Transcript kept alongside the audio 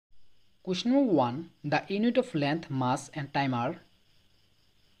Question number 1. The unit of length, mass and time are.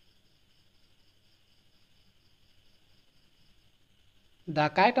 The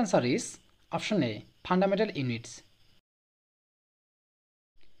correct answer is option A, fundamental units.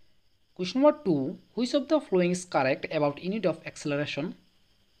 Question number 2. Which of the following is correct about unit of acceleration?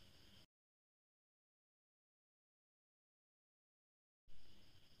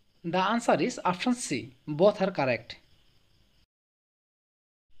 The answer is option C. Both are correct.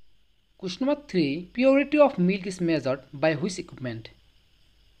 Question number 3. Purity of milk is measured by which equipment?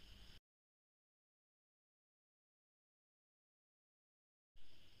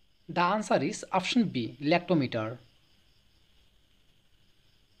 The answer is option B. Lactometer.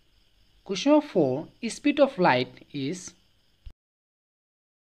 Question number 4. Speed of light is.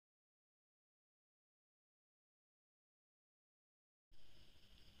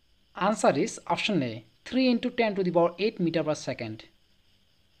 Answer is option A. 3 into 10 to the power 8 meter per second.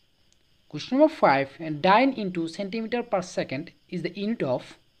 Question number 5. Dyne into centimeter per second is the unit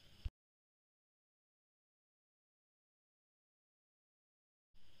of.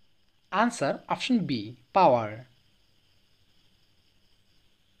 Answer option B. Power.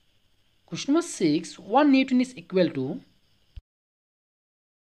 Question number 6. 1 Newton is equal to.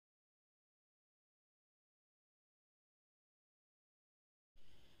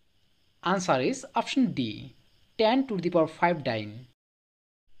 Answer is option D. 10 to the power 5 Dyne.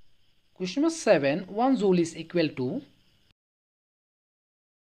 Question number 7. 1 Joule is equal to.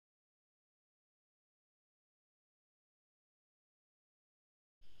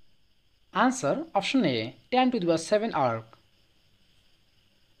 Answer option A. 10 to the power 7 arc.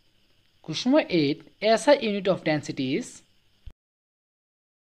 Question number 8. SI unit of density is.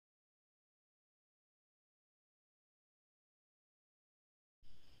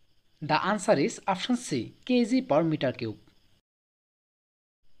 The answer is option C. kg per meter cube.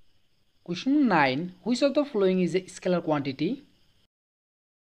 Question number 9. Which of the following is a scalar quantity?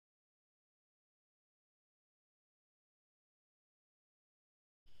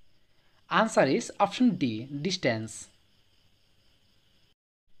 Answer is option D. Distance.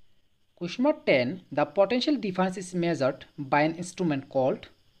 Question number 10. The potential difference is measured by an instrument called.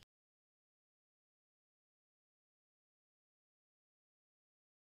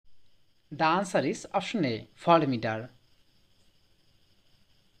 The answer is option A. Voltmeter.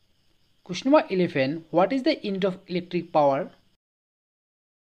 Question number 11. What is the unit of electric power?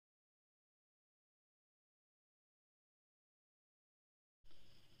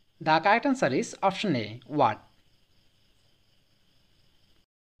 The correct answer is option A. Watt.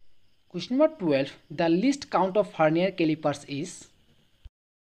 Question number 12. The least count of vernier calipers is.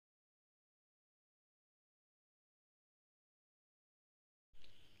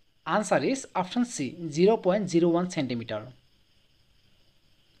 Answer is option C. 0.01 centimeter.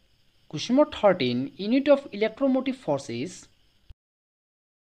 Question number 13. Unit of electromotive force is.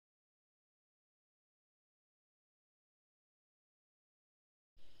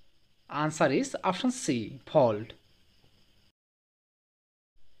 Answer is option C. Volt.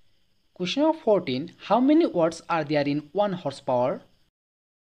 Question number 14. How many watts are there in 1 horsepower?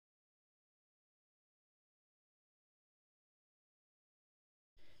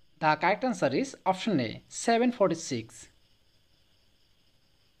 The correct answer is option A. 746.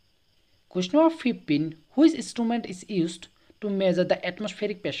 Question number 15. Which instrument is used to measure the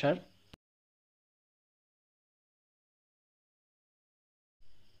atmospheric pressure?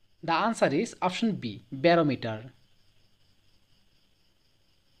 The answer is option B. Barometer.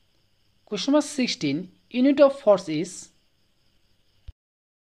 Question number 16. Unit of force is.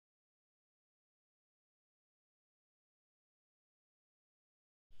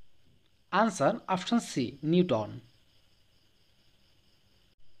 Answer option C. Newton.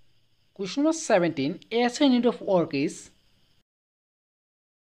 Question number 17. SI unit of work is.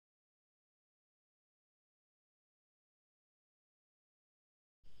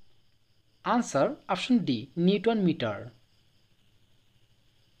 Answer option D. Newton meter.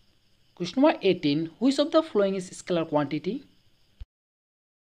 Question number 18. Which of the following is scalar quantity?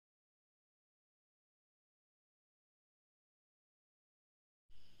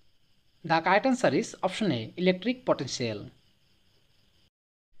 The correct answer is option A. Electric potential.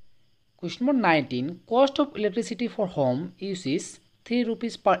 Question number 19. Cost of electricity for home use is 3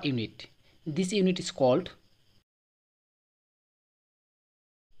 rupees per unit. This unit is called.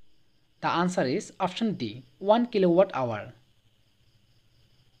 The answer is option D. 1 kilowatt hour.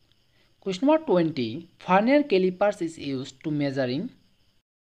 Question number 20. Vernier calipers is used to measuring.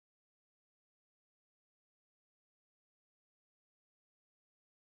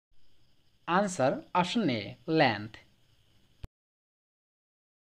 Answer option A. Length.